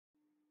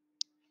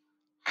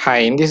Hi,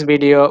 in this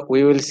video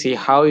we will see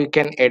how you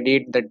can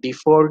edit the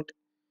default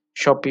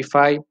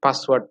Shopify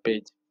password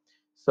page.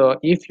 So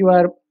if you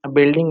are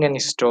building a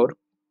store,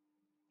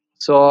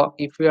 so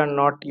if you are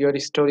not, your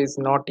store is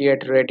not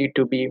yet ready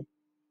to be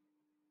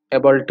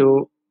able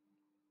to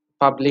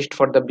published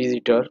for the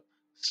visitor.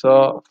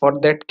 So for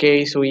that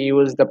case we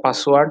use the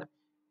password,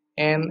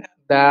 and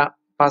the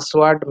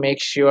password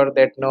makes sure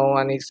that no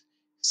one is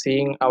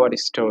seeing our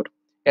store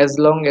as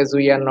long as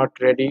we are not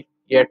ready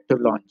yet to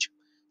launch.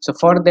 So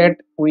for that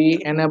we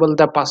enable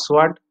the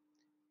password,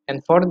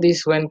 and for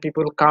this when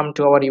people come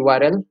to our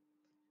URL,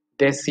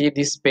 they see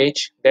this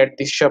page that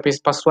this shop is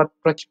password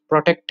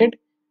protected,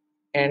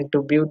 and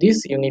to view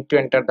this you need to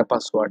enter the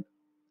password.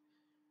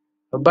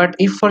 But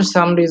if for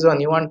some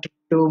reason you want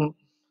to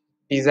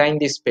design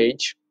this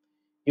page,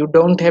 you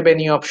don't have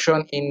any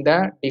option in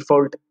the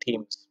default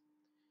themes,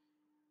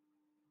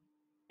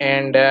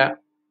 and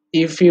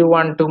if you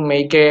want to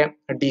make a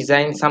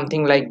design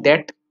something like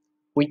that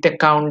with a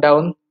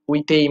countdown,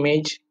 with a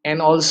image,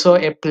 and also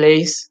a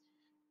place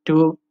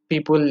to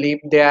people leave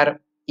their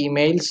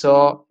email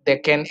so they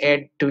can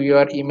add to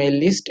your email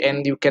list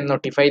and you can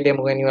notify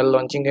them when you are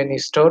launching a new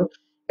store.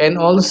 And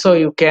also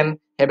you can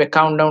have a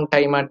countdown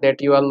timer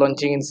that you are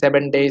launching in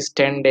 7 days,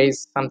 10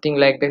 days, something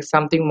like that,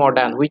 something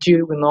modern, which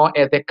you know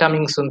as a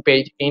coming soon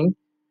page in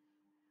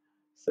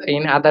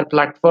other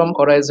platform,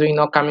 or as we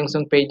know coming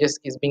soon pages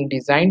is being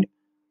designed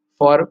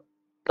for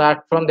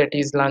platform that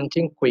is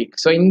launching quick.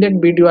 So in that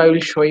video I will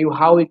show you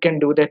how we can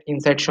do that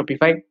inside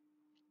Shopify,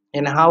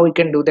 and how we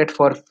can do that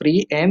for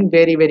free and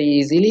very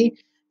easily.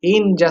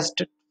 In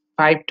just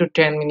 5 to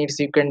 10 minutes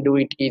you can do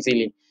it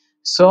easily.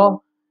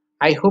 So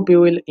I hope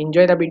you will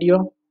enjoy the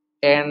video,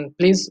 and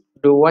please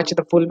do watch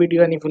the full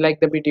video, and if you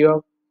like the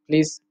video,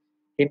 please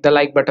hit the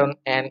like button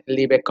and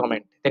leave a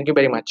comment. Thank you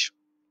very much.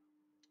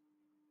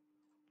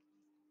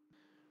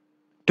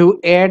 To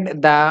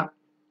add the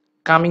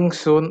coming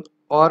soon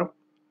or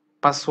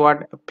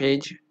password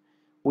page,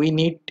 we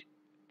need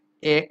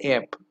a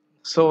app.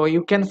 So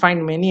you can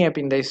find many app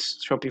in the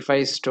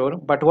Shopify store,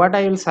 but what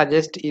I will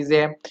suggest is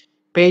a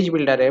page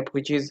builder app,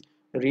 which is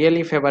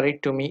really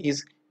favorite to me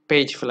is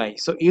Pagefly.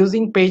 So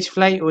using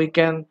Pagefly we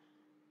can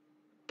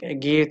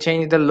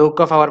change the look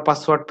of our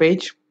password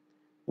page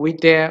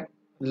with a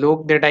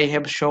look that I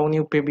have shown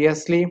you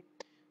previously.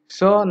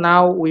 So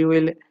now we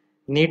will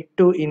need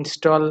to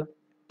install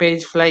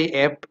Pagefly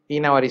app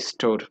in our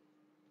store.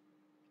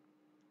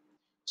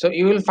 So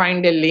you will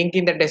find a link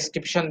in the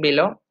description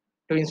below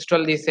to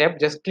install this app.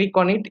 Just click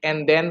on it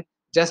and then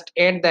just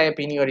add the app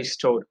in your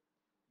store.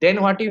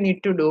 Then what you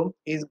need to do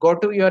is go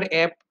to your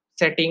app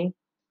setting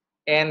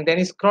and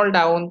then scroll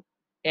down,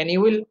 and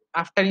you will,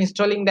 after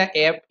installing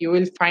the app, you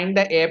will find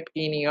the app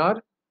in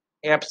your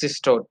apps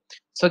store.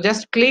 So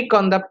just click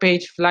on the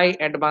Pagefly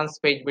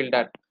advanced page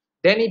builder.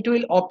 Then it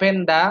will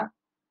open the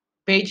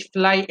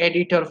Pagefly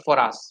editor for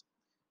us.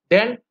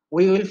 Then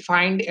we will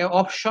find an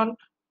option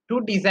to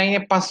design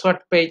a password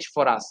page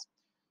for us.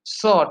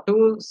 So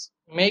to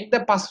make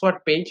the password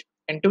page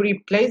and to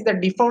replace the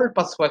default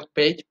password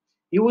page,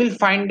 you will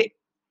find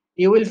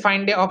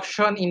the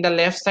option in the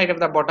left side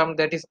of the bottom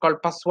that is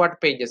called password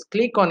pages.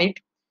 Click on it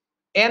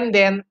and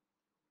then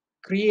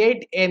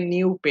create a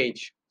new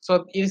page.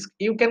 So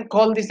you can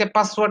call this a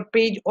password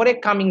page or a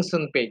coming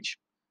soon page,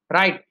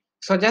 right?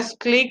 So just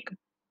click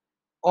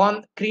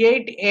on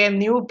create a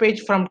new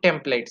page from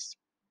templates,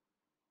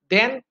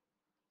 then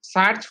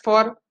search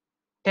for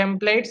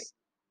templates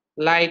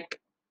like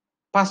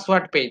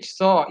password page.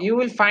 So you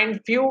will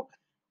find few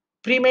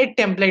pre-made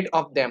template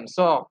of them.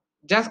 So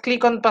just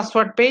click on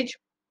password page.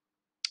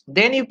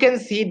 Then you can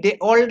see they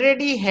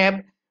already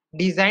have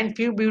designed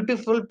few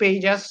beautiful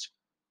pages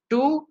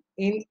to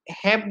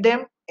have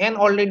them and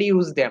already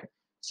use them.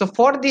 So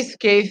for this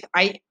case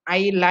I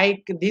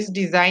like this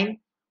design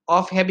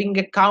of having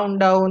a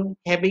countdown,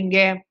 having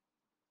a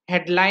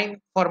headline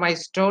for my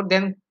store.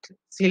 Then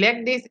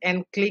select this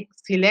and click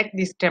select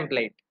this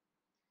template.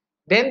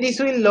 Then this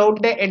will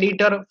load the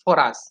editor for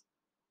us,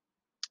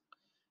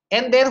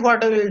 and then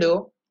what I will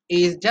do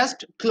is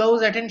just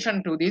close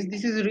attention to this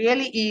is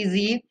really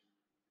easy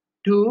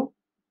to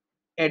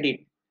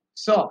edit.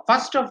 So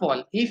first of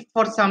all, if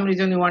for some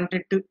reason you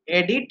wanted to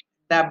edit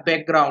the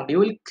background, you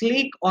will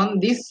click on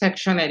this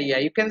section area.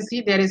 You can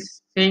see there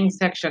is saying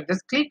section,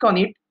 just click on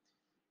it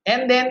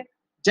and then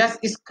just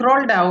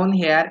scroll down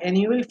here and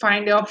you will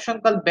find an option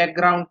called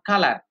background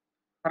color,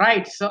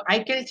 right? So I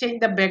can change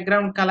the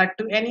background color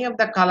to any of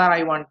the color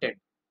I wanted,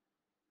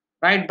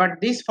 right? But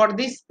this, for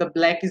this, the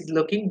black is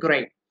looking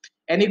great.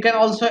 And you can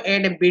also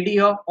add a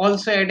video,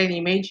 also add an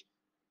image.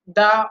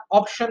 The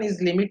option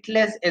is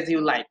limitless as you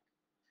like.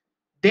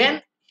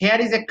 Then here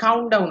is a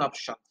countdown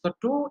option. So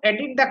to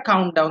edit the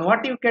countdown,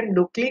 what you can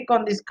do, click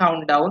on this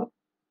countdown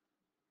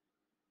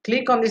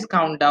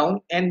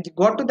and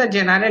go to the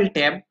general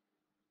tab,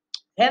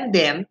 and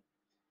then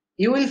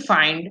you will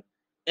find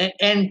a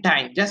end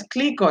time. Just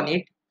click on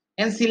it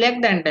and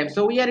select the end time.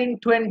 So we are in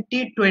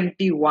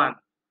 2021.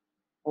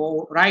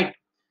 Oh, right.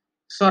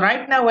 So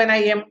right now when I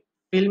am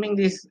filming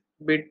this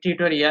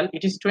tutorial,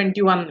 it is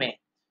 21 May.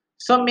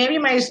 So maybe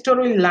my store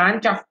will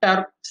launch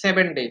after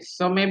 7 days,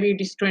 so maybe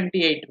it is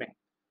 28 May.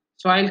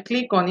 So I'll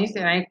click on it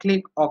and I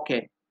click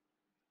OK.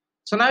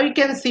 So now you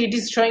can see it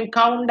is showing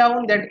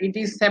countdown that it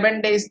is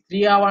 7 days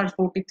 3 hours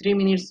 43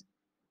 minutes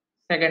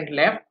second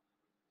left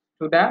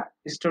to the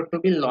store to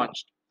be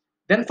launched.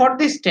 Then for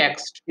this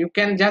text you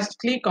can just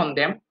click on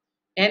them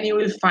and you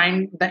will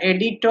find the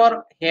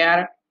editor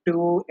here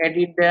to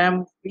edit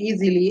them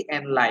easily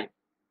and live,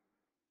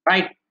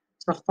 right?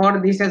 So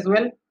for this as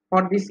well,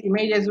 for this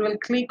image as well,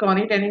 click on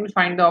it and you will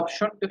find the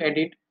option to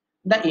edit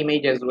the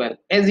image as well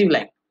as you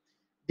like.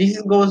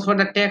 This goes for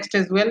the text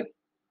as well.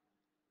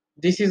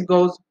 This is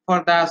goes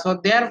for the, so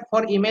there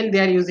for email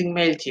they are using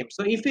MailChimp.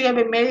 So if you have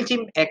a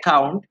MailChimp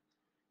account,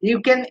 you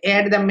can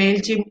add the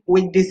MailChimp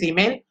with this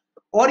email,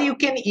 or you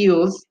can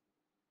use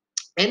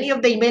any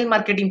of the email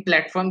marketing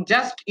platform.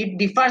 Just it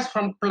differs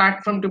from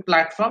platform to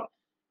platform,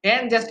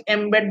 and just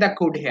embed the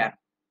code here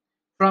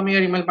from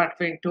your email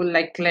marketing tool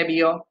like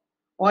Klaviyo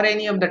or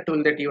any of the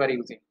tool that you are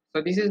using.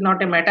 So this is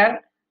not a matter.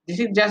 This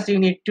is just you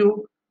need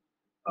to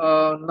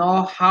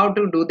know how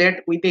to do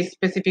that with a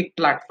specific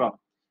platform.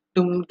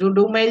 To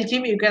do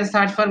MailChimp, you can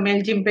search for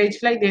MailChimp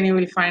Pagefly, then you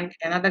will find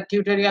another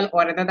tutorial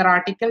or another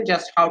article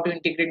just how to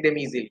integrate them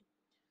easily.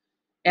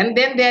 And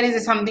then there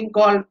is something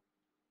called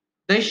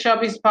this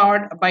shop is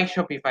powered by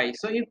Shopify.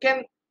 So you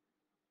can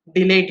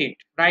delete it,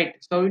 right?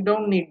 So you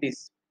don't need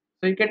this.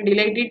 So you can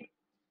delete it.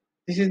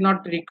 This is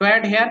not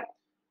required here.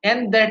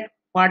 And that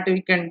what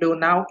we can do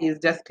now is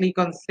just click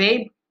on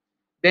save.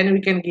 Then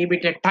we can give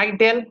it a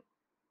title.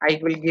 I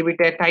will give it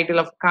a title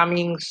of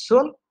coming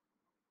soon.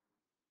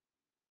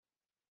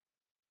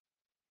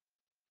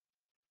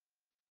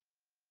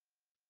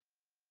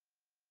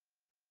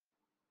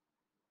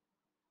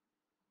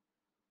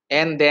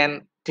 And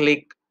then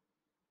click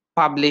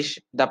publish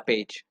the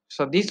page.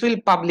 So this will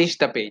publish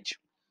the page,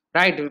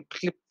 right? You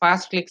click,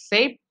 first click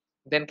save,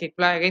 then click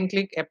again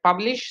click a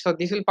publish. So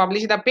this will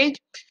publish the page.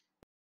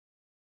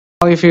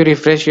 Now if you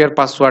refresh your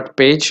password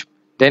page,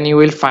 then you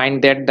will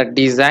find that the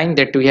design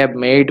that we have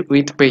made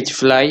with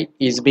Pagefly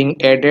is being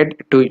added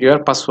to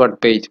your password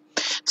page.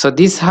 So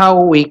this is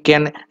how we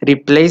can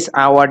replace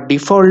our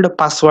default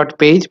password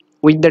page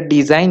with the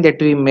design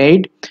that we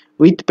made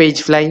with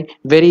Pagefly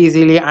very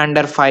easily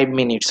under 5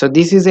 minutes. So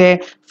this is a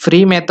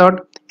free method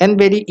and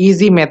very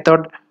easy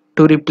method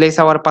to replace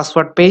our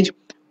password page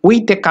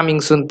with a coming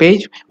soon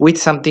page with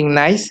something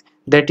nice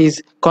that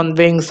is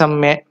conveying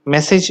some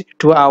message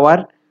to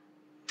our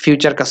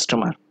future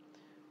customer.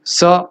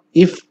 So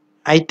if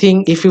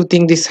you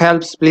think this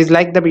helps, please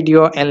like the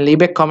video and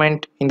leave a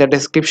comment in the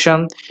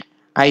description.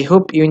 I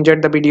hope you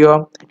enjoyed the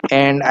video,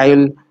 and I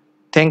will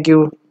thank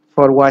you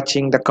for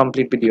watching the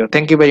complete video.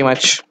 Thank you very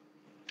much.